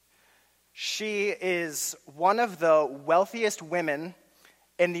She is one of the wealthiest women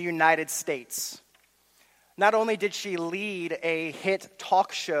in the United States. Not only did she lead a hit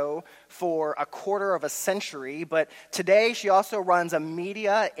talk show for a quarter of a century, but today she also runs a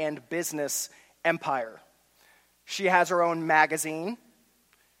media and business empire. She has her own magazine.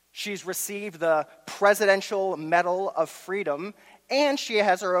 She's received the Presidential Medal of Freedom, and she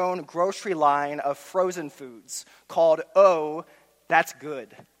has her own grocery line of frozen foods called Oh, That's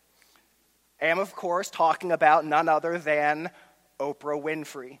Good. I am, of course, talking about none other than Oprah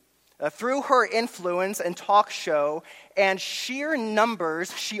Winfrey. Through her influence and talk show and sheer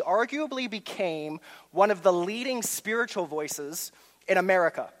numbers, she arguably became one of the leading spiritual voices in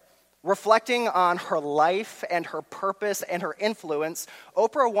America. Reflecting on her life and her purpose and her influence,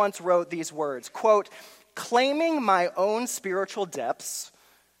 Oprah once wrote these words, quote, "Claiming my own spiritual depths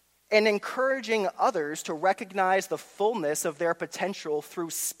and encouraging others to recognize the fullness of their potential through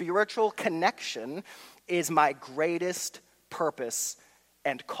spiritual connection is my greatest purpose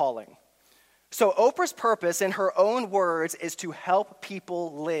and calling." So Oprah's purpose, in her own words, is to help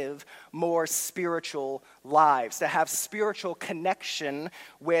people live more spiritual lives, to have spiritual connection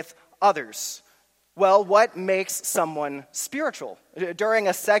with others. Well, what makes someone spiritual? During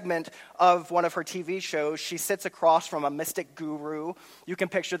a segment of one of her TV shows, she sits across from a mystic guru. You can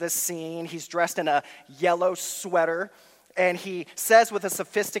picture this scene. He's dressed in a yellow sweater, and he says with a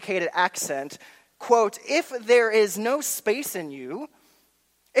sophisticated accent, quote, "If there is no space in you,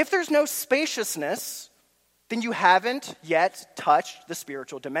 if there's no spaciousness, then you haven't yet touched the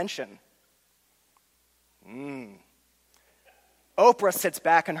spiritual dimension." Oprah sits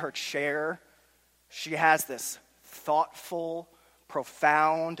back in her chair. She has this thoughtful,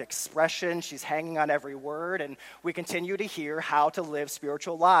 profound expression. She's hanging on every word, and we continue to hear how to live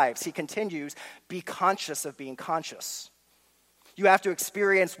spiritual lives. He continues, "Be conscious of being conscious." You have to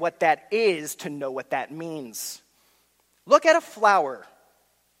experience what that is to know what that means. Look at a flower,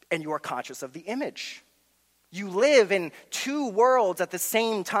 and you are conscious of the image. You live in two worlds at the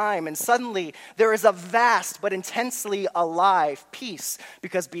same time, and suddenly there is a vast but intensely alive peace,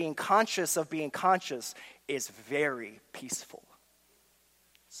 because being conscious of being conscious is very peaceful.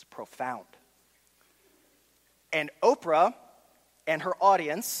 It's profound. And Oprah and her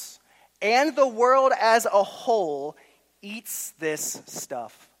audience and the world as a whole eats this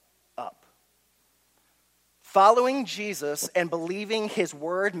stuff up. Following Jesus and believing his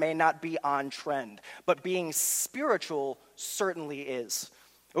word may not be on trend, but being spiritual certainly is.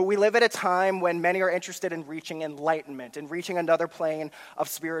 We live at a time when many are interested in reaching enlightenment and reaching another plane of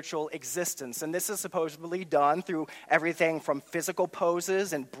spiritual existence. And this is supposedly done through everything from physical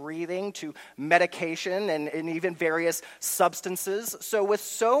poses and breathing to medication and even various substances. So with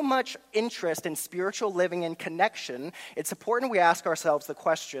so much interest in spiritual living and connection, it's important we ask ourselves the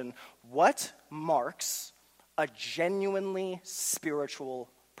question, what marks a genuinely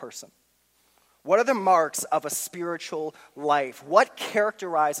spiritual person? What are the marks of a spiritual life? What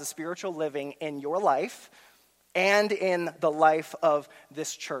characterizes spiritual living in your life and in the life of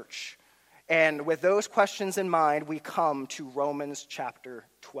this church? And with those questions in mind, we come to Romans chapter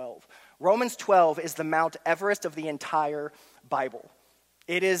 12. Romans 12 is the Mount Everest of the entire Bible.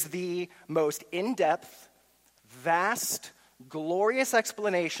 It is the most in-depth, vast, glorious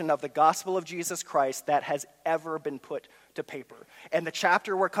explanation of the gospel of Jesus Christ that has ever been put to paper. And the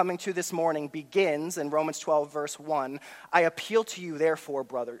chapter we're coming to this morning begins in Romans 12, verse 1. "I appeal to you, therefore,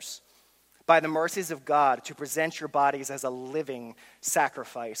 brothers, by the mercies of God, to present your bodies as a living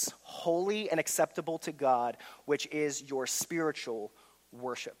sacrifice, holy and acceptable to God, which is your spiritual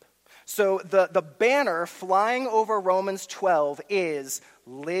worship." So the banner flying over Romans 12 is,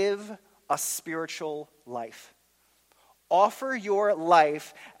 live a spiritual life. Offer your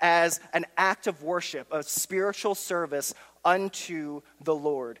life as an act of worship, a spiritual service unto the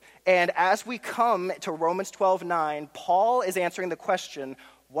Lord. And as we come to Romans 12:9, Paul is answering the question,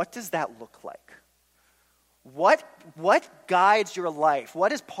 what does that look like? What guides your life?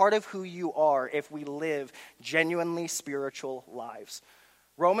 What is part of who you are if we live genuinely spiritual lives?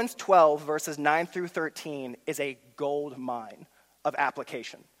 Romans 12, verses 9 through 13, is a gold mine of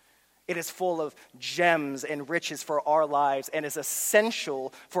application. It is full of gems and riches for our lives and is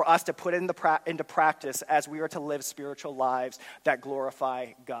essential for us to put into practice as we are to live spiritual lives that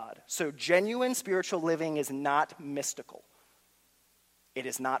glorify God. So genuine spiritual living is not mystical. It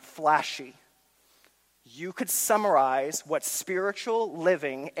is not flashy. You could summarize what spiritual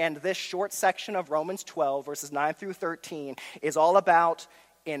living and this short section of Romans 12, verses 9 through 13, is all about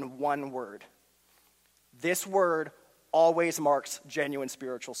in one word. This word always marks genuine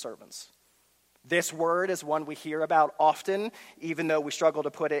spiritual servants. This word is one we hear about often, even though we struggle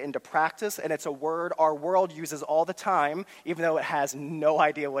to put it into practice, and it's a word our world uses all the time, even though it has no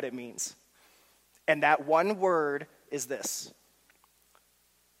idea what it means. And that one word is this: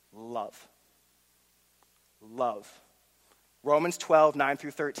 love. Love. Romans 12, 9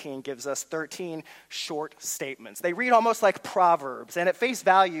 through 13 gives us 13 short statements. They read almost like proverbs, and at face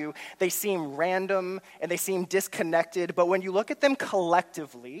value, they seem random and they seem disconnected, but when you look at them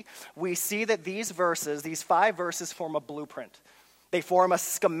collectively, we see that these 5 verses, form a blueprint. They form a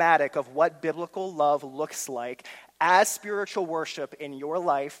schematic of what biblical love looks like as spiritual worship in your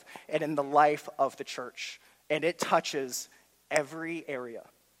life and in the life of the church, and it touches every area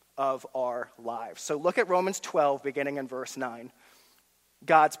of our lives. So look at Romans 12, beginning in verse 9.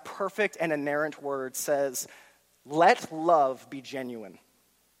 God's perfect and inerrant word says, "Let love be genuine.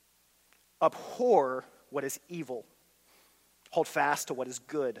 Abhor what is evil. Hold fast to what is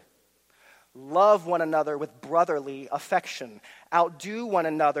good. Love one another with brotherly affection. Outdo one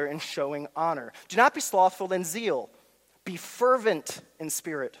another in showing honor. Do not be slothful in zeal. Be fervent in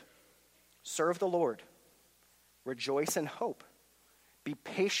spirit. Serve the Lord. Rejoice in hope. Be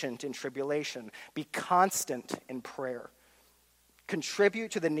patient in tribulation. Be constant in prayer. Contribute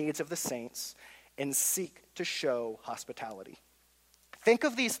to the needs of the saints and seek to show hospitality." Think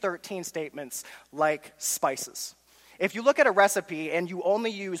of these 13 statements like spices. If you look at a recipe and you only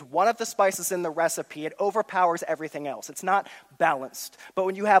use one of the spices in the recipe, it overpowers everything else. It's not balanced. But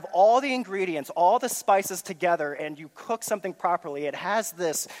when you have all the ingredients, all the spices together, and you cook something properly, it has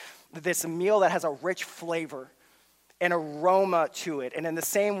this meal that has a rich flavor, an aroma to it. And in the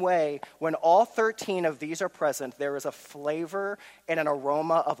same way, when all 13 of these are present, there is a flavor and an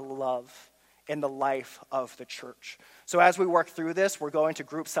aroma of love in the life of the church. So as we work through this, we're going to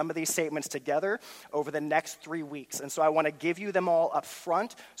group some of these statements together over the next 3 weeks. And so I want to give you them all up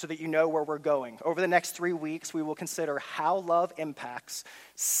front so that you know where we're going. Over the next 3 weeks, we will consider how love impacts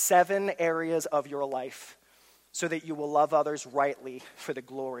 7 areas of your life, so that you will love others rightly for the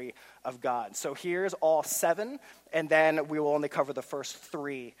glory of God. So here's all 7, and then we will only cover the first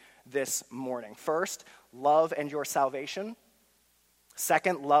 3 this morning. First, love and your salvation.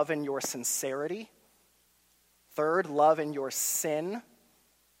 Second, love and your sincerity. Third, love and your sin.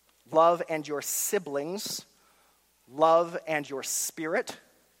 Love and your siblings. Love and your spirit.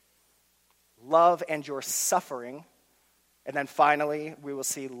 Love and your suffering. And then finally, we will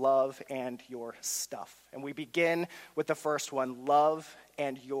see love and your stuff. And we begin with the first one, love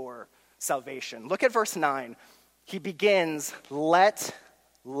and your salvation. Look at verse 9. He begins, "Let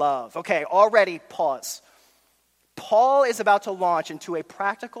love." Okay, already pause. Paul is about to launch into a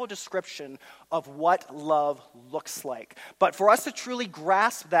practical description of what love looks like. But for us to truly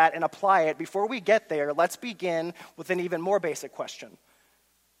grasp that and apply it, before we get there, let's begin with an even more basic question.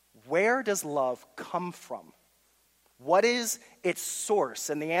 Where does love come from? What is its source?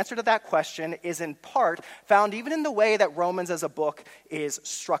 And the answer to that question is in part found even in the way that Romans as a book is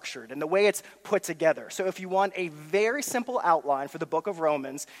structured and the way it's put together. So if you want a very simple outline for the book of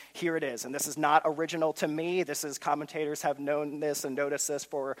Romans, here it is. And this is not original to me. Commentators have known this and noticed this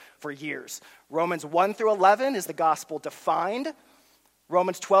for years. Romans 1 through 11 is the gospel defined.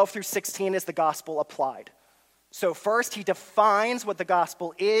 Romans 12 through 16 is the gospel applied. So first, he defines what the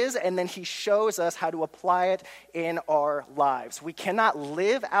gospel is, and then he shows us how to apply it in our lives. We cannot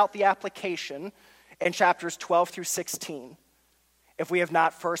live out the application in chapters 12 through 16 if we have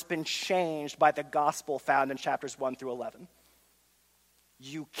not first been changed by the gospel found in chapters 1 through 11.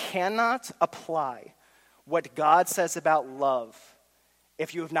 You cannot apply what God says about love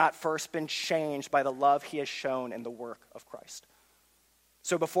if you have not first been changed by the love he has shown in the work of Christ.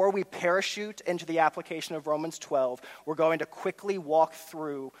 So before we parachute into the application of Romans 12, we're going to quickly walk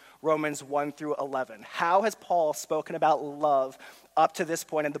through Romans 1 through 11. How has Paul spoken about love up to this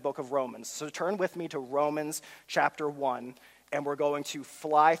point in the book of Romans? So turn with me to Romans chapter 1, and we're going to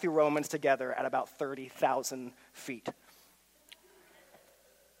fly through Romans together at about 30,000 feet.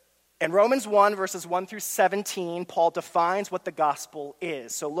 In Romans 1, verses 1 through 17, Paul defines what the gospel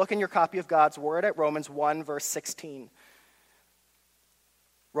is. So look in your copy of God's word at Romans 1, verse 16.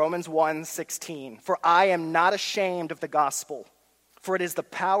 Romans 1:16, "For I am not ashamed of the gospel, for it is the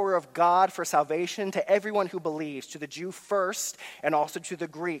power of God for salvation to everyone who believes, to the Jew first and also to the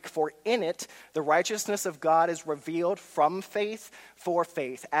Greek. For in it the righteousness of God is revealed from faith for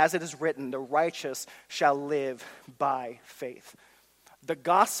faith. As it is written, the righteous shall live by faith." The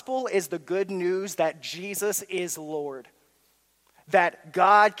gospel is the good news that Jesus is Lord. that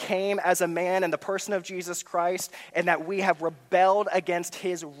God came as a man in the person of Jesus Christ, and that we have rebelled against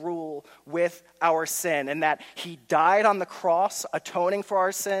his rule with our sin, and that he died on the cross, atoning for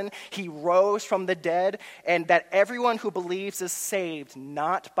our sin. He rose from the dead, and that everyone who believes is saved,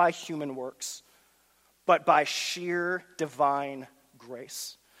 not by human works, but by sheer divine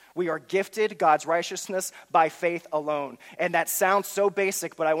grace. We are gifted God's righteousness by faith alone. And that sounds so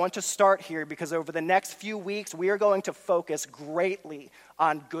basic, but I want to start here because over the next few weeks, we are going to focus greatly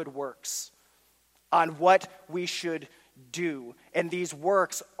on good works, on what we should do. And these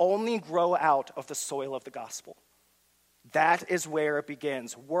works only grow out of the soil of the gospel. That is where it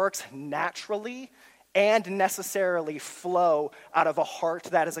begins. Works naturally and necessarily flow out of a heart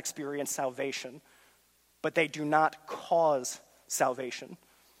that has experienced salvation, but they do not cause salvation.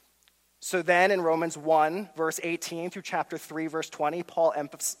 So then in Romans 1, verse 18 through chapter 3, verse 20, Paul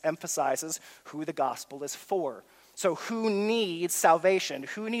emphasizes who the gospel is for. So who needs salvation?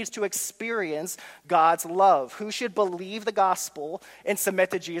 Who needs to experience God's love? Who should believe the gospel and submit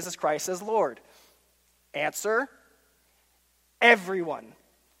to Jesus Christ as Lord? Answer, everyone.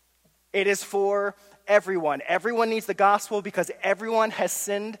 It is for everyone. Everyone needs the gospel because everyone has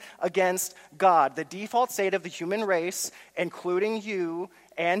sinned against God. The default state of the human race, including you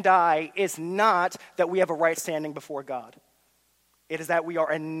and I, is not that we have a right standing before God. It is that we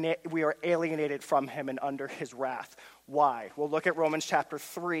are alienated from him and under his wrath. Why? We'll look at Romans chapter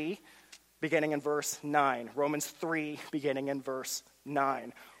 3, beginning in verse 9. Romans 3, beginning in verse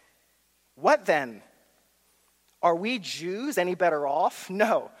 9. What then? Are we Jews any better off?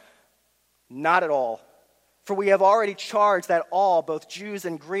 No, not at all. For we have already charged that all, both Jews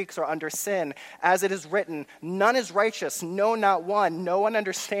and Greeks, are under sin. As it is written, none is righteous, no, not one. No one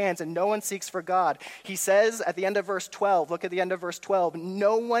understands, and no one seeks for God. He says at the end of verse 12, look at the end of verse 12,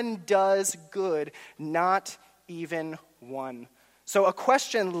 no one does good, not even one. So a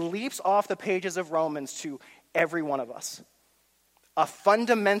question leaps off the pages of Romans to every one of us. A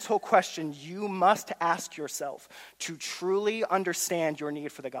fundamental question you must ask yourself to truly understand your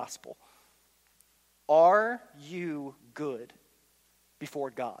need for the gospel. Are you good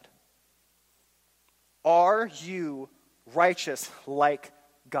before God? Are you righteous like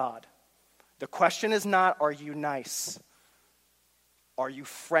God? The question is not, are you nice? Are you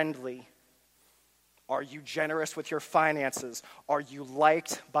friendly? Are you generous with your finances? Are you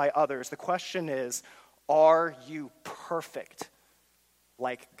liked by others? The question is, are you perfect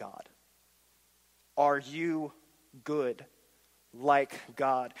like God? Are you good like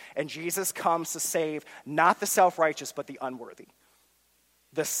God? And Jesus comes to save not the self-righteous, but the unworthy,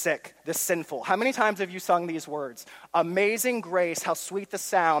 the sick, the sinful. How many times have you sung these words? Amazing grace, how sweet the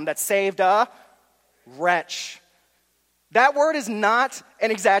sound that saved a wretch. That word is not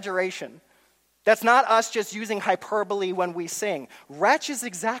an exaggeration. That's not us just using hyperbole when we sing. Wretch is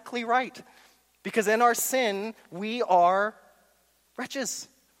exactly right, because in our sin, we are wretches.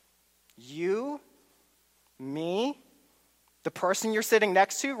 You, me, the person you're sitting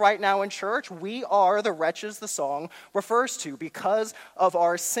next to right now in church, we are the wretches the song refers to because of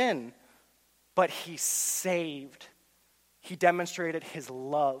our sin. But he saved. He demonstrated his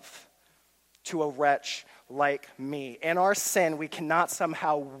love to a wretch like me. In our sin, we cannot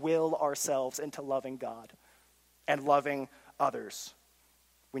somehow will ourselves into loving God and loving others.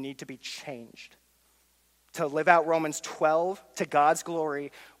 We need to be changed. To live out Romans 12 to God's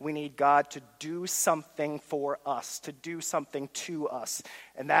glory, we need God to do something for us, to do something to us.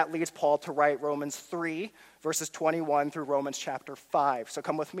 And that leads Paul to write Romans 3, verses 21 through Romans chapter 5. So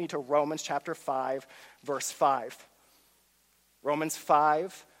come with me to Romans chapter 5, verse 5. Romans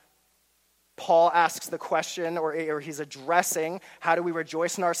 5, Paul asks the question, or he's addressing, how do we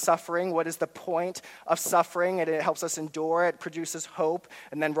rejoice in our suffering? What is the point of suffering? And it helps us endure. It produces hope.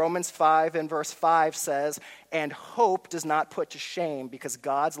 And then Romans 5 in verse 5 says, and hope does not put to shame because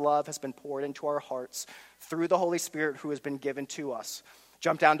God's love has been poured into our hearts through the Holy Spirit who has been given to us.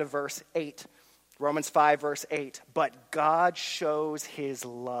 Jump down to verse 8. Romans 5, verse 8. But God shows his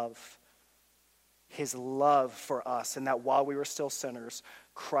love for us, and that while we were still sinners,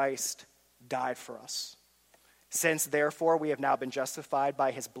 Christ died for us. Since, therefore, we have now been justified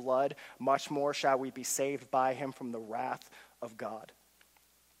by his blood, much more shall we be saved by him from the wrath of God.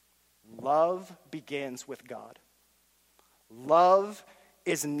 Love begins with God. Love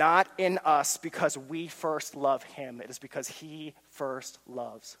is not in us because we first love him. It is because he first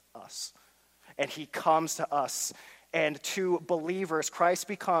loves us. And he comes to us. And to believers, Christ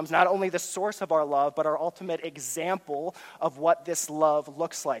becomes not only the source of our love, but our ultimate example of what this love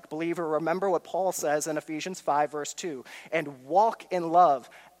looks like. Believer, remember what Paul says in Ephesians 5, verse 2, and walk in love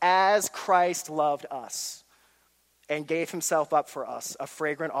as Christ loved us and gave himself up for us, a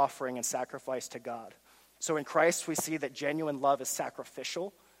fragrant offering and sacrifice to God. So in Christ, we see that genuine love is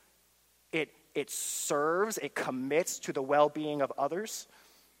sacrificial. It serves, it commits to the well-being of others.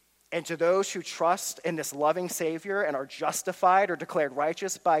 And to those who trust in this loving Savior and are justified or declared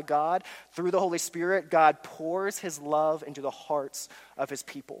righteous by God, through the Holy Spirit, God pours his love into the hearts of his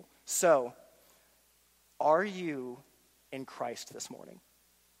people. So, are you in Christ this morning?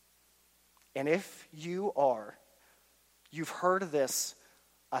 And if you are, you've heard this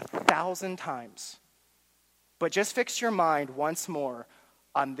 1,000 times, but just fix your mind once more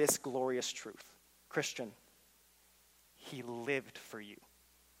on this glorious truth. Christian, he lived for you.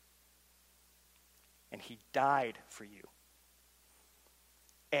 And he died for you.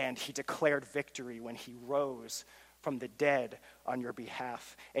 And he declared victory when he rose from the dead on your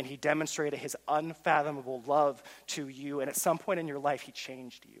behalf. And he demonstrated his unfathomable love to you. And at some point in your life, he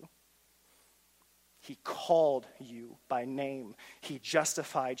changed you. He called you by name. He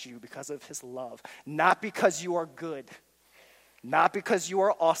justified you because of his love. Not because you are good. Not because you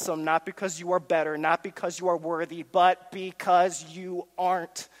are awesome. Not because you are better. Not because you are worthy. But because you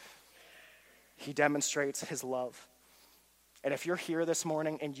aren't. He demonstrates his love. And if you're here this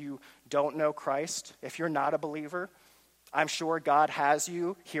morning and you don't know Christ, if you're not a believer, I'm sure God has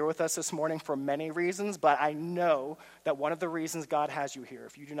you here with us this morning for many reasons, but I know that one of the reasons God has you here,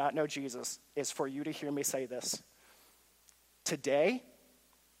 if you do not know Jesus, is for you to hear me say this. Today,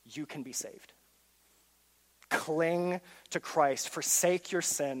 you can be saved. Cling to Christ. Forsake your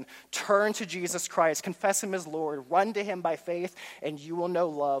sin. Turn to Jesus Christ. Confess him as Lord. Run to him by faith, and you will know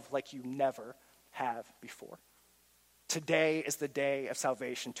love like you never have before. Today is the day of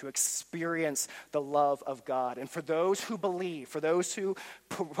salvation, to experience the love of God. And for those who believe, for those who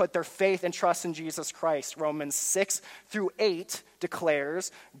put their faith and trust in Jesus Christ, Romans 6-8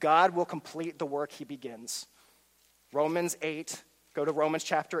 declares God will complete the work he begins. Romans 8, go to Romans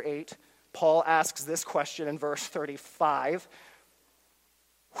chapter 8. Paul asks this question in verse 35.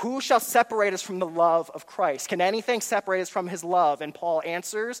 Who shall separate us from the love of Christ? Can anything separate us from his love? And Paul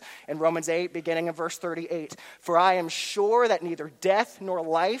answers in Romans 8, beginning in verse 38. For I am sure that neither death nor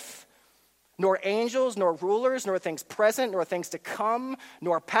life, nor angels, nor rulers, nor things present, nor things to come,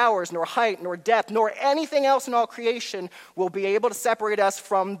 nor powers, nor height, nor depth, nor anything else in all creation will be able to separate us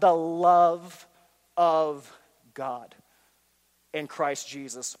from the love of God in Christ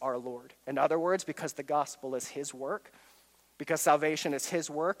Jesus our Lord. In other words, because the gospel is his work, because salvation is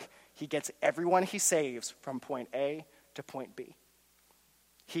his work, he gets everyone he saves from point A to point B.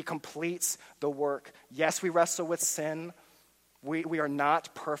 He completes the work. Yes, we wrestle with sin. We are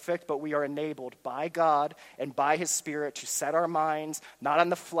not perfect, but we are enabled by God and by his Spirit to set our minds not on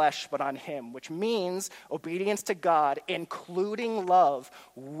the flesh, but on him, which means obedience to God, including love,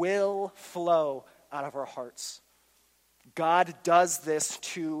 will flow out of our hearts. God does this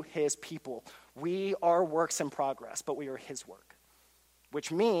to his people. We are works in progress, but we are his work,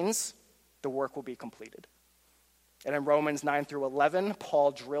 which means the work will be completed. And in Romans 9-11,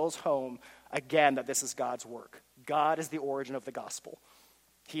 Paul drills home again that this is God's work. God is the origin of the gospel.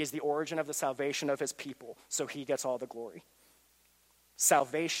 He is the origin of the salvation of his people, so he gets all the glory.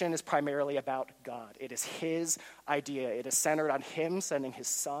 Salvation is primarily about God. It is his idea. It is centered on him sending his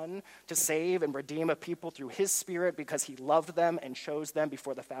son to save and redeem a people through his Spirit because he loved them and chose them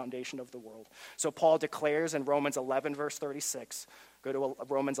before the foundation of the world. So Paul declares in Romans 11, verse 36, go to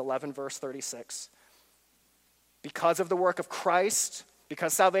Romans 11, verse 36, because of the work of Christ,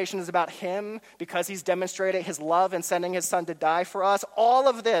 because salvation is about him, because he's demonstrated his love in sending his son to die for us, all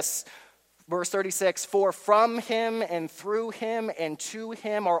of this, verse 36, for from him and through him and to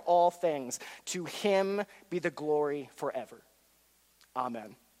him are all things. To him be the glory forever.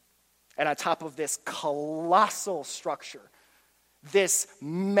 Amen. And on top of this colossal structure, this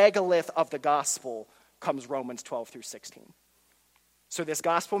megalith of the gospel, comes Romans 12-16. So this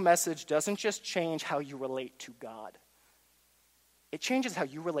gospel message doesn't just change how you relate to God. It changes how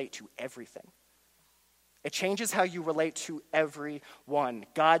you relate to everything. It changes how you relate to everyone.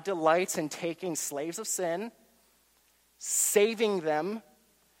 God delights in taking slaves of sin, saving them,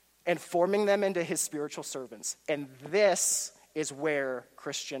 and forming them into his spiritual servants. And this is where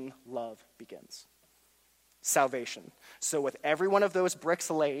Christian love begins. Salvation. So with every one of those bricks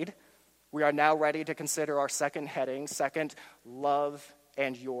laid, we are now ready to consider our second heading. Second, love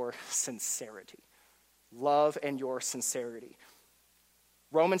and your sincerity. Love and your sincerity.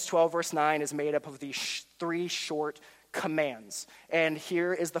 Romans 12, verse 9 is made up of these three short commands. And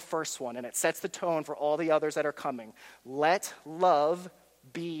here is the first one, and it sets the tone for all the others that are coming. Let love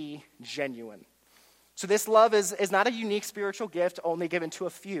be genuine. So this love is not a unique spiritual gift only given to a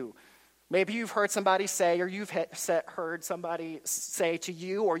few. Maybe you've heard somebody say, or you've heard somebody say to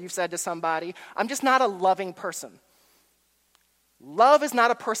you, or you've said to somebody, I'm just not a loving person. Love is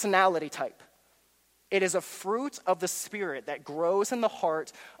not a personality type. It is a fruit of the Spirit that grows in the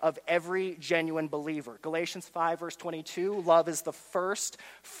heart of every genuine believer. Galatians 5, verse 22, love is the first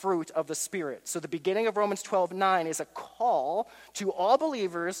fruit of the Spirit. So the beginning of Romans 12:9 is a call to all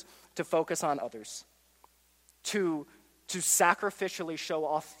believers to focus on others, to sacrificially show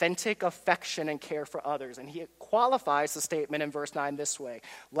authentic affection and care for others. And he qualifies the statement in verse 9 this way: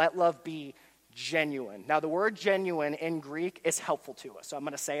 let love be genuine. Now, the word genuine in Greek is helpful to us. So I'm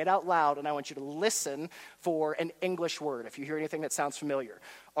going to say it out loud, and I want you to listen for an English word if you hear anything that sounds familiar.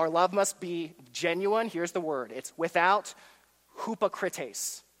 Our love must be genuine. Here's the word. It's without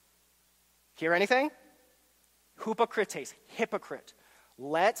hypocrites. Hear anything? Hypocrites, hypocrite.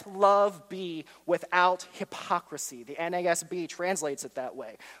 Let love be without hypocrisy. The NASB translates it that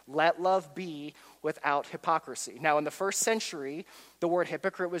way. Let love be without hypocrisy. Now, in the first century, the word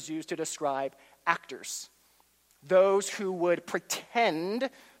hypocrite was used to describe actors, those who would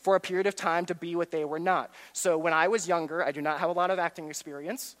pretend for a period of time to be what they were not. So when I was younger, I do not have a lot of acting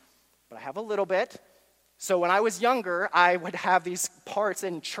experience, but I have a little bit. So when I was younger, I would have these parts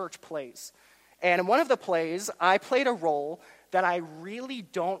in church plays. And in one of the plays, I played a role that I really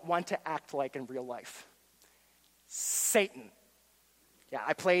don't want to act like in real life. Satan. Yeah,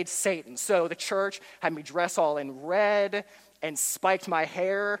 I played Satan. So the church had me dress all in red and spiked my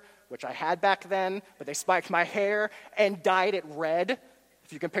hair, which I had back then, but they spiked my hair and dyed it red.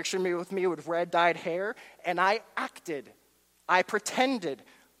 If you can picture me with red dyed hair. And I acted. I pretended.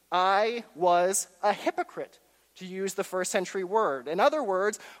 I was a hypocrite, to use the first century word. In other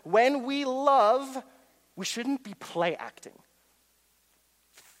words, when we love, we shouldn't be play acting.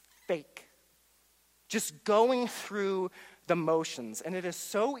 Fake. Just going through the motions. And it is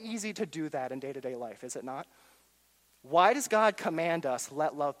so easy to do that in day-to-day life, is it not? Why does God command us,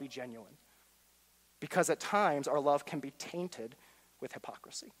 let love be genuine? Because at times our love can be tainted with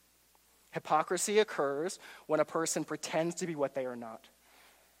hypocrisy. Hypocrisy occurs when a person pretends to be what they are not.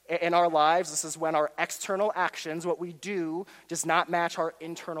 In our lives, this is when our external actions, what we do, does not match our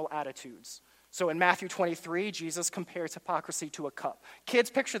internal attitudes. So in Matthew 23, Jesus compares hypocrisy to a cup. Kids,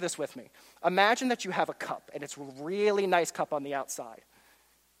 picture this with me. Imagine that you have a cup, and it's a really nice cup on the outside.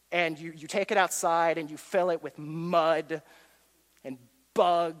 And you take it outside, and you fill it with mud and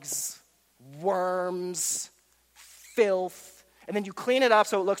bugs, worms, filth. And then you clean it up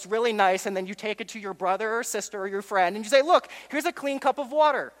so it looks really nice, and then you take it to your brother or sister or your friend, and you say, look, here's a clean cup of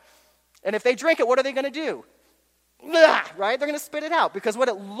water. And if they drink it, what are they going to do? Right? They're going to spit it out because what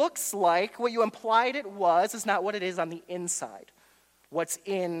it looks like, what you implied it was, is not what it is on the inside, what's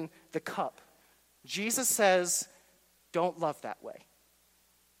in the cup. Jesus says, don't love that way.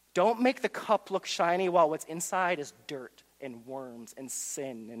 Don't make the cup look shiny while what's inside is dirt and worms and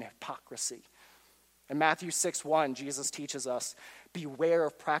sin and hypocrisy. In Matthew 6:1, Jesus teaches us, beware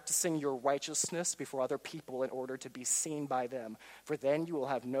of practicing your righteousness before other people in order to be seen by them, for then you will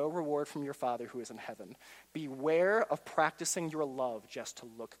have no reward from your Father who is in heaven. Beware of practicing your love just to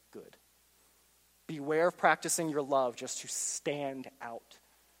look good. Beware of practicing your love just to stand out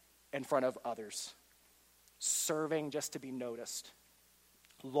in front of others. Serving just to be noticed.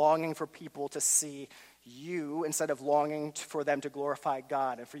 Longing for people to see you instead of longing for them to glorify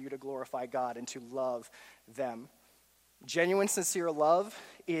God and for you to glorify God and to love them. Genuine, sincere love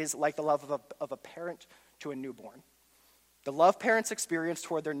is like the love of a parent to a newborn. The love parents experience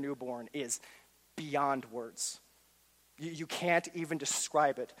toward their newborn is beyond words. You can't even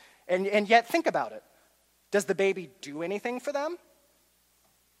describe it. And yet, think about it. Does the baby do anything for them?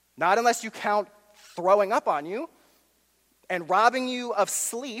 Not unless you count throwing up on you and robbing you of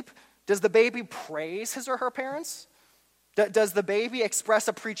sleep. Does the baby praise his or her parents? Does the baby express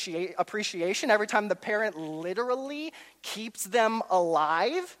appreciation every time the parent literally keeps them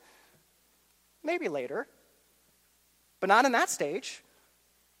alive? Maybe later, but not in that stage.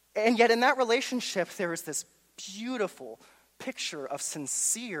 And yet in that relationship, there is this beautiful picture of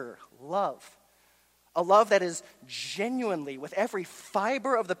sincere love. A love that is genuinely, with every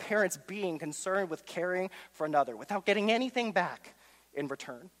fiber of the parent's being, concerned with caring for another without getting anything back in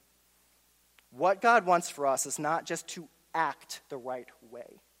return. What God wants for us is not just to act the right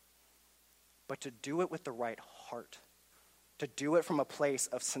way, but to do it with the right heart, to do it from a place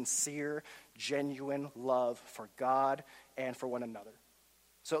of sincere, genuine love for God and for one another.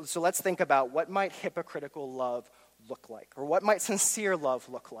 So let's think about what might hypocritical love look like, or what might sincere love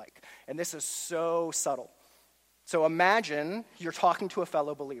look like. And this is so subtle. So imagine you're talking to a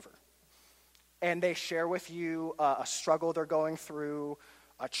fellow believer, and they share with you a struggle they're going through,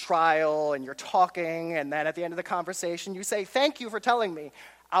 a trial and you're talking, and then at the end of the conversation you say, "Thank you for telling me.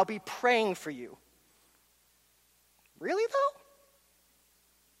 I'll be praying for you." Really though?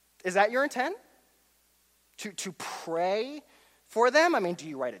 Is that your intent? To pray for them? I mean, do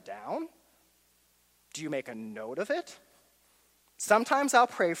you write it down? Do you make a note of it? Sometimes "I'll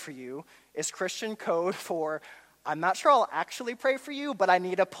pray for you" is Christian code for, "I'm not sure I'll actually pray for you, but I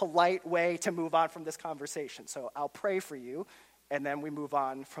need a polite way to move on from this conversation. So I'll pray for you," and then we move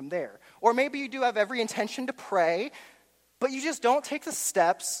on from there. Or maybe you do have every intention to pray, but you just don't take the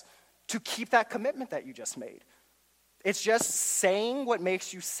steps to keep that commitment that you just made. It's just saying what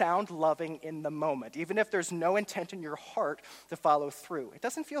makes you sound loving in the moment, even if there's no intent in your heart to follow through. It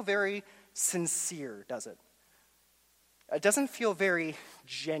doesn't feel very sincere, does it? It doesn't feel very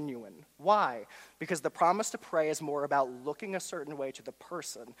genuine. Why? Because the promise to pray is more about looking a certain way to the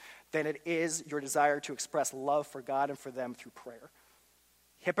person than it is your desire to express love for God and for them through prayer.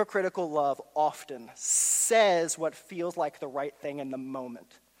 Hypocritical love often says what feels like the right thing in the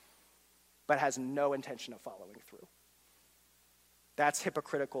moment, but has no intention of following through. That's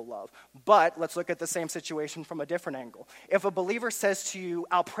hypocritical love. But let's look at the same situation from a different angle. If a believer says to you,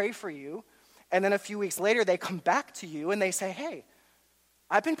 "I'll pray for you," and then a few weeks later they come back to you and they say, "Hey,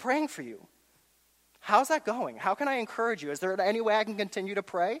 I've been praying for you. How's that going? How can I encourage you? Is there any way I can continue to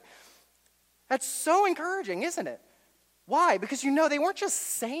pray?" That's so encouraging, isn't it? Why? Because they weren't just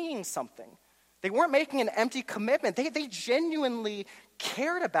saying something. They weren't making an empty commitment. They genuinely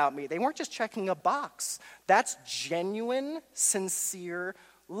cared about me. They weren't just checking a box. That's genuine, sincere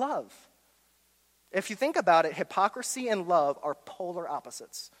love. If you think about it, hypocrisy and love are polar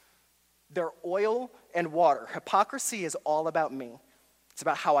opposites. They're oil and water. Hypocrisy is all about me. It's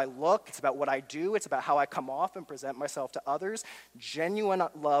about how I look. It's about what I do. It's about how I come off and present myself to others. Genuine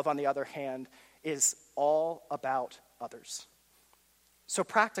love, on the other hand, is all about others. So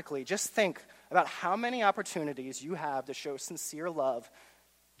practically, just think about how many opportunities you have to show sincere love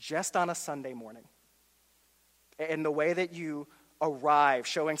just on a Sunday morning. In the way that you arrive,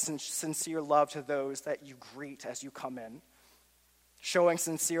 showing sincere love to those that you greet as you come in. Showing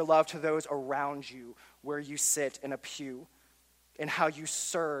sincere love to those around you where you sit in a pew. And how you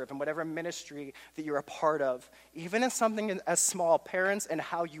serve and whatever ministry that you're a part of. Even in something as small, parents, and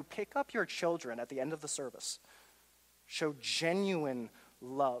how you pick up your children at the end of the service. Show genuine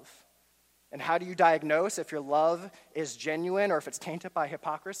love. And how do you diagnose if your love is genuine or if it's tainted by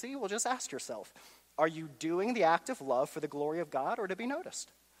hypocrisy? Well, just ask yourself, are you doing the act of love for the glory of God or to be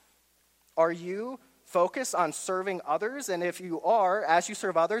noticed? Are you focused on serving others? And if you are, as you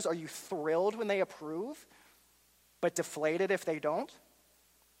serve others, are you thrilled when they approve, but deflated if they don't?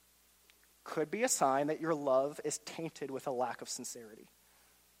 Could be a sign that your love is tainted with a lack of sincerity.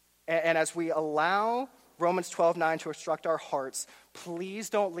 And as we allow Romans 12:9 to instruct our hearts,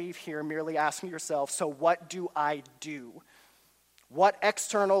 please don't leave here merely asking yourself, "So what do I do? What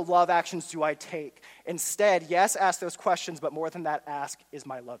external love actions do I take?" Instead, yes, ask those questions, but more than that, ask, is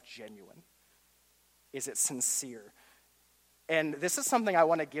my love genuine? Is it sincere? And this is something I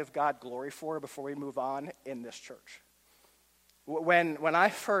want to give God glory for before we move on in this church. When I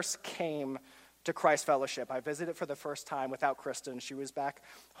first came to Christ Fellowship, I visited for the first time without Kristen. She was back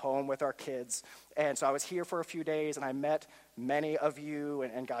home with our kids. And so I was here for a few days, and I met many of you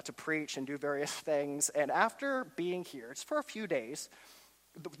and got to preach and do various things. And after being here, just for a few days,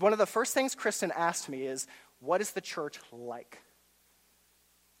 one of the first things Kristen asked me is, "What is the church like?"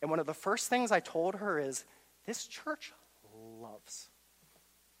 And one of the first things I told her is, this church loves.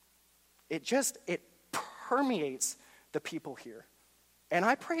 It permeates the people here. And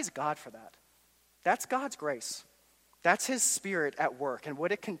I praise God for that. That's God's grace. That's his Spirit at work. And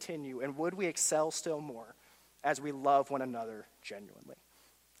would it continue? And would we excel still more as we love one another genuinely?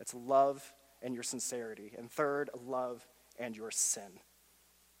 That's love and your sincerity. And third, love and your sin.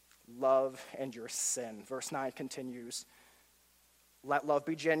 Love and your sin. Verse 9 continues, "Let love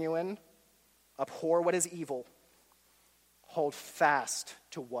be genuine. Abhor what is evil. Hold fast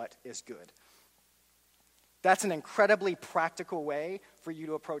to what is good." That's an incredibly practical way for you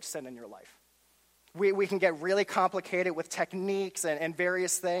to approach sin in your life. We can get really complicated with techniques and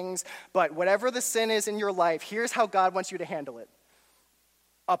various things, but whatever the sin is in your life, here's how God wants you to handle it.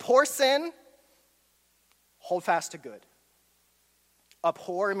 Abhor sin, hold fast to good.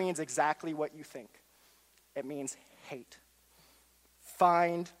 Abhor means exactly what you think. It means hate.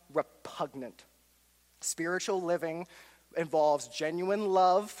 Find repugnant. Spiritual living involves genuine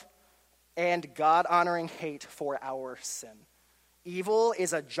love and God-honoring hate for our sin. Evil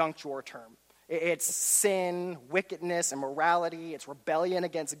is a junk drawer term. It's sin, wickedness, immorality. It's rebellion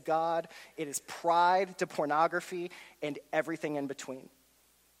against God. It is pride to pornography and everything in between.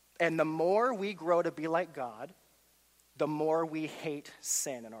 And the more we grow to be like God, the more we hate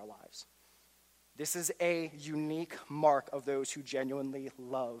sin in our lives. This is a unique mark of those who genuinely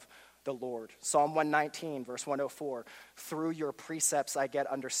love the Lord. Psalm 119, verse 104, through your precepts I get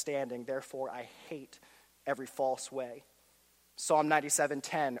understanding, therefore I hate every false way. Psalm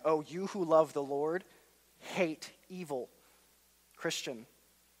 97:10, oh, you who love the Lord, hate evil. Christian,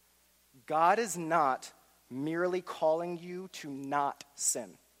 God is not merely calling you to not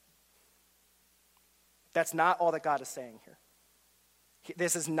sin. That's not all that God is saying here.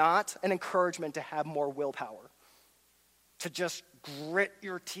 This is not an encouragement to have more willpower, to just grit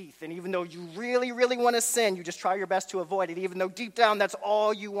your teeth. And even though you really, really want to sin, you just try your best to avoid it, even though deep down that's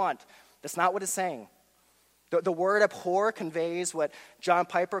all you want. That's not what it's saying. The word abhor conveys what John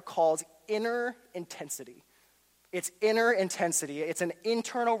Piper calls inner intensity. It's inner intensity. It's an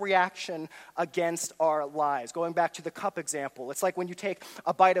internal reaction against our lives. Going back to the cup example, it's like when you take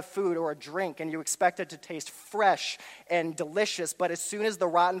a bite of food or a drink and you expect it to taste fresh and delicious, but as soon as the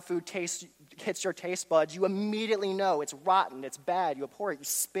rotten food hits your taste buds, you immediately know it's rotten, it's bad, you abhor it, you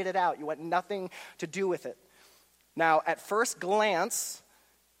spit it out, you want nothing to do with it. Now, at first glance,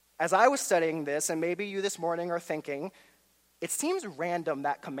 as I was studying this, and maybe you this morning are thinking, it seems random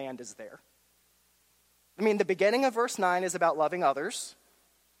that command is there. I mean, the beginning of verse 9 is about loving others.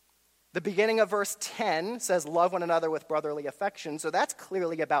 The beginning of verse 10 says love one another with brotherly affection, so that's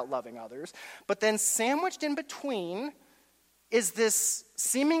clearly about loving others. But then sandwiched in between is this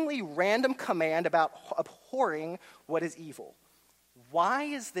seemingly random command about abhorring what is evil. Why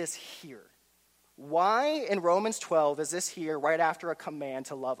is this here? Why in Romans 12 is this here right after a command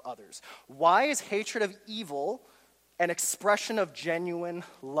to love others? Why is hatred of evil an expression of genuine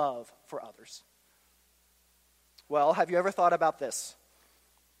love for others? Well, have you ever thought about this?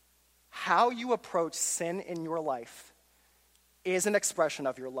 How you approach sin in your life is an expression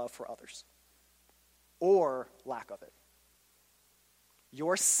of your love for others, or lack of it.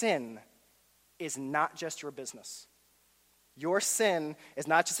 Your sin is not just your business. Your sin is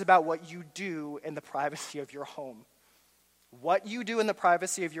not just about what you do in the privacy of your home. What you do in the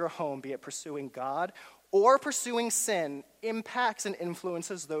privacy of your home, be it pursuing God or pursuing sin, impacts and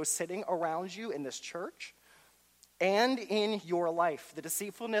influences those sitting around you in this church and in your life. The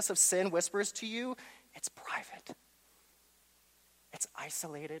deceitfulness of sin whispers to you, it's private. It's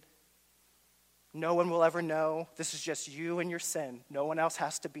isolated. No one will ever know. This is just you and your sin. No one else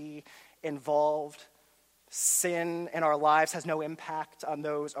has to be involved. Sin in our lives has no impact on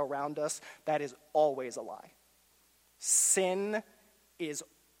those around us. That is always a lie. Sin is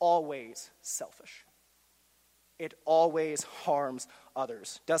always selfish. It always harms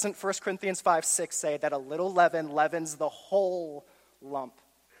others. Doesn't 1 Corinthians 5:6 say that a little leaven leavens the whole lump?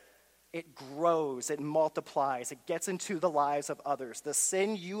 It grows, it multiplies, it gets into the lives of others. The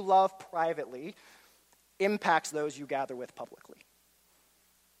sin you love privately impacts those you gather with publicly.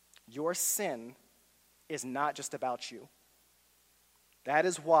 Your sin is not just about you. That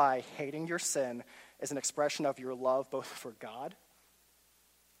is why hating your sin is an expression of your love both for God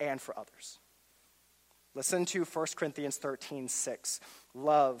and for others. Listen to 1 Corinthians 13:6.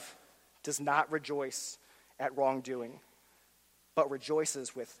 Love does not rejoice at wrongdoing, but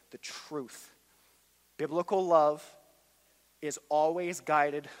rejoices with the truth. Biblical love is always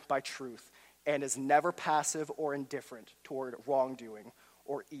guided by truth and is never passive or indifferent toward wrongdoing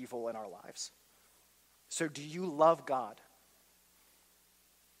or evil in our lives. So do you love God?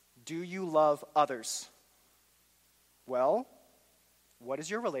 Do you love others? Well, what is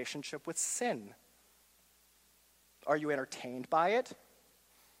your relationship with sin? Are you entertained by it?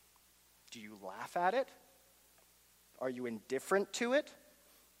 Do you laugh at it? Are you indifferent to it?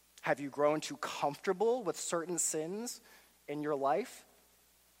 Have you grown too comfortable with certain sins in your life?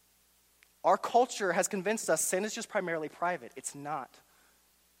 Our culture has convinced us sin is just primarily private. It's not.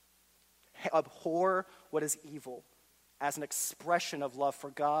 Abhor what is evil as an expression of love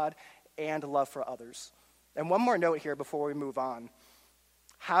for God and love for others. And one more note here before we move on.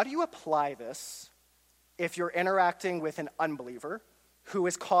 How do you apply this if you're interacting with an unbeliever who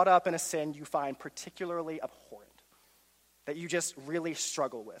is caught up in a sin you find particularly abhorrent, that you just really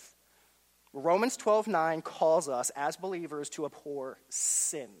struggle with? Romans 12:9 calls us as believers to abhor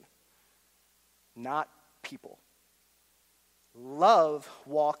sin, not people. Love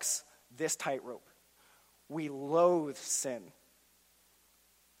walks this tightrope. We loathe sin,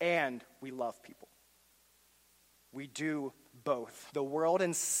 and we love people. We do both. The world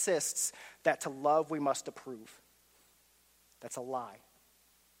insists that to love we must approve. That's a lie.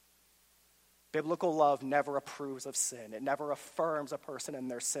 Biblical love never approves of sin. It never affirms a person in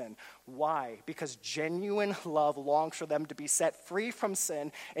their sin. Why? Because genuine love longs for them to be set free from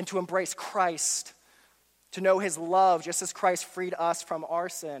sin and to embrace Christ, to know his love just as Christ freed us from our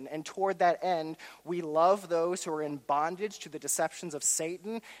sin. And toward that end, we love those who are in bondage to the deceptions of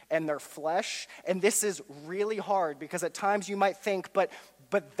Satan and their flesh. And this is really hard because at times you might think, but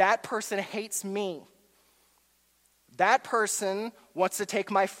that person hates me. That person wants to take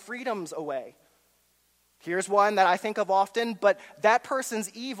my freedoms away. Here's one that I think of often, but that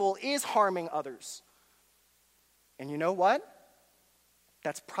person's evil is harming others. And you know what?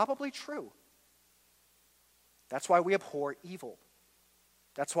 That's probably true. That's why we abhor evil.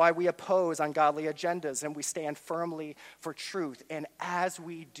 That's why we oppose ungodly agendas and we stand firmly for truth. And as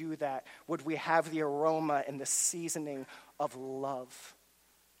we do that, would we have the aroma and the seasoning of love?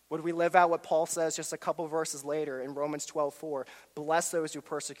 Would we live out what Paul says just a couple verses later in Romans 12:4? Bless those who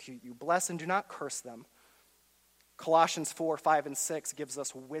persecute you. Bless and do not curse them. Colossians 4:5 and 6 gives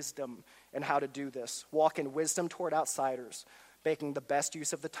us wisdom in how to do this. Walk in wisdom toward outsiders, making the best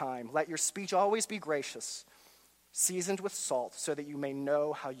use of the time. Let your speech always be gracious, seasoned with salt, so that you may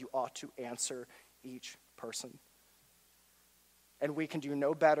know how you ought to answer each person. And we can do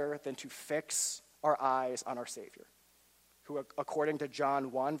no better than to fix our eyes on our Savior, who, according to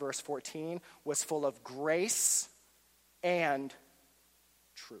John 1, verse 14, was full of grace and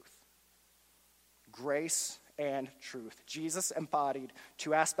truth. Grace and truth. Jesus embodied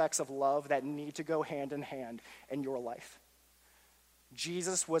two aspects of love that need to go hand in hand in your life.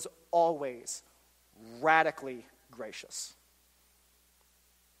 Jesus was always radically gracious,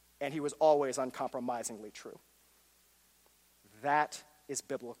 and he was always uncompromisingly true. That is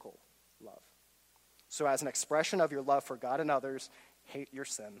biblical love. So as an expression of your love for God and others, hate your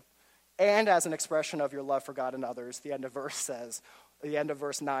sin. And as an expression of your love for God and others, the end of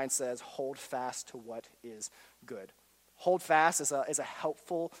verse 9 says, hold fast to what is good. Hold fast is a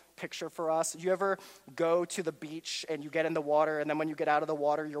helpful picture for us. You ever go to the beach and you get in the water, and then when you get out of the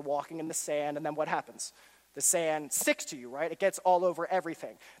water, you're walking in the sand, and then what happens? The sand sticks to you, right? It gets all over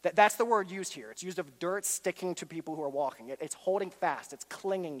everything. That's the word used here. It's used of dirt sticking to people who are walking. It's holding fast. It's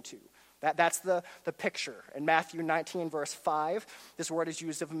clinging to. That's the picture. In Matthew 19, verse 5, this word is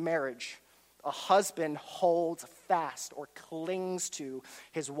used of marriage. A husband holds fast or clings to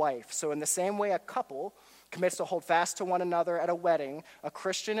his wife. So in the same way a couple commits to hold fast to one another at a wedding, a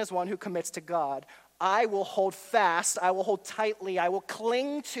Christian is one who commits to God. I will hold fast, I will hold tightly, I will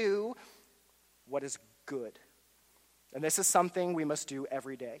cling to what is good. And this is something we must do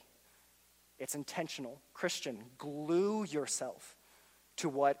every day. It's intentional. Christian, glue yourself to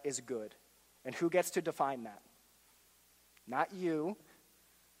what is good. And who gets to define that? Not you,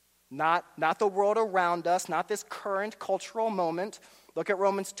 not the world around us, not this current cultural moment. Look at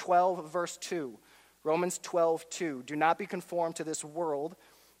Romans 12, verse 2. Romans 12:2. Do not be conformed to this world,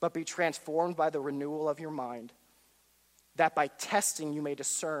 but be transformed by the renewal of your mind, that by testing you may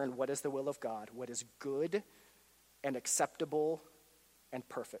discern what is the will of God, what is good and acceptable and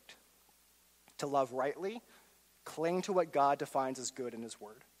perfect. To love rightly, cling to what God defines as good in his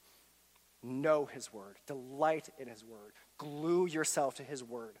word. Know his word. Delight in his word. Glue yourself to his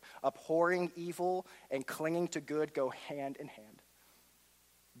word. Abhorring evil and clinging to good go hand in hand.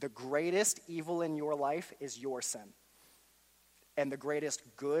 The greatest evil in your life is your sin. And the greatest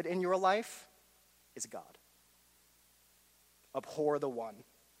good in your life is God. Abhor the one.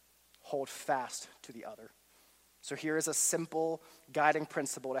 Hold fast to the other. So here is a simple guiding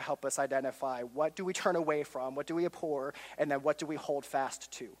principle to help us identify what do we turn away from, what do we abhor, and then what do we hold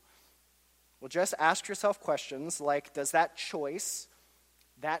fast to. Well, just ask yourself questions like, does that choice,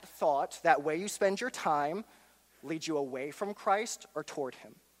 that thought, that way you spend your time lead you away from Christ or toward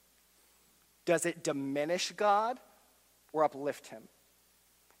him? Does it diminish God or uplift him?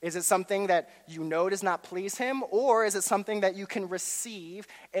 Is it something that you know does not please him, or is it something that you can receive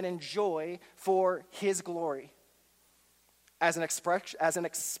and enjoy for his glory? As an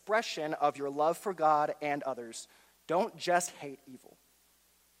expression of your love for God and others, don't just hate evil.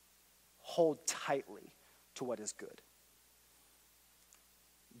 Hold tightly to what is good.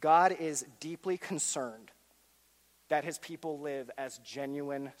 God is deeply concerned that his people live as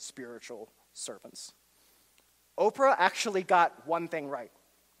genuine spiritual servants. Oprah actually got one thing right.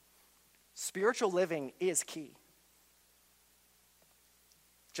 Spiritual living is key.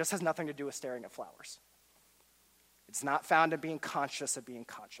 Just has nothing to do with staring at flowers. It's not found in being conscious of being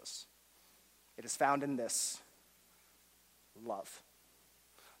conscious. It is found in this: love.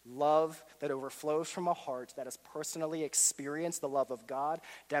 Love that overflows from a heart that has personally experienced the love of God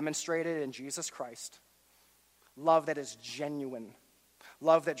demonstrated in Jesus Christ. Love that is genuine.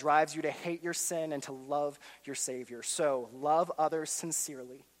 love that drives you to hate your sin and to love your Savior. So love others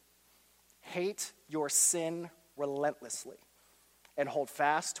sincerely, hate your sin relentlessly, and hold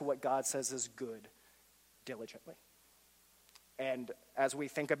fast to what God says is good diligently. And as we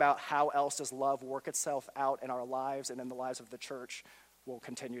think about how else does love work itself out in our lives and in the lives of the church, we'll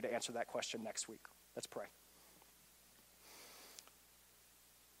continue to answer that question next week. Let's pray.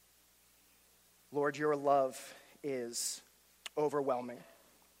 Lord, your love is overwhelming.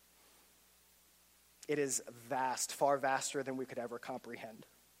 It is vast, far vaster than we could ever comprehend.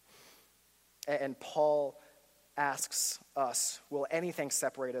 And Paul asks us, will anything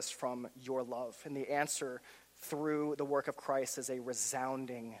separate us from your love? And the answer through the work of Christ is a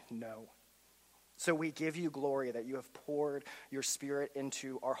resounding no. So we give you glory that you have poured your Spirit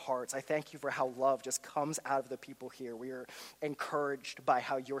into our hearts. I thank you for how love just comes out of the people here. We are encouraged by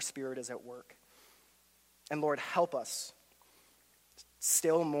how your Spirit is at work. And Lord, help us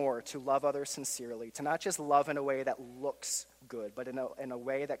still more to love others sincerely, to not just love in a way that looks good, but in a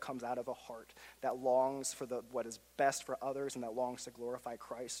way that comes out of a heart that longs for what is best for others and that longs to glorify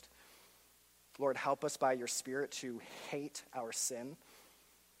Christ. Lord, help us by your Spirit to hate our sin,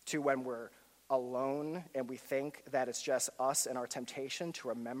 to when we're alone and we think that it's just us and our temptation, to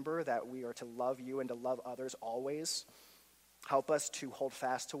remember that we are to love you and to love others always. Help us to hold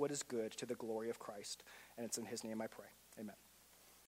fast to what is good, to the glory of Christ. And it's in his name I pray. Amen.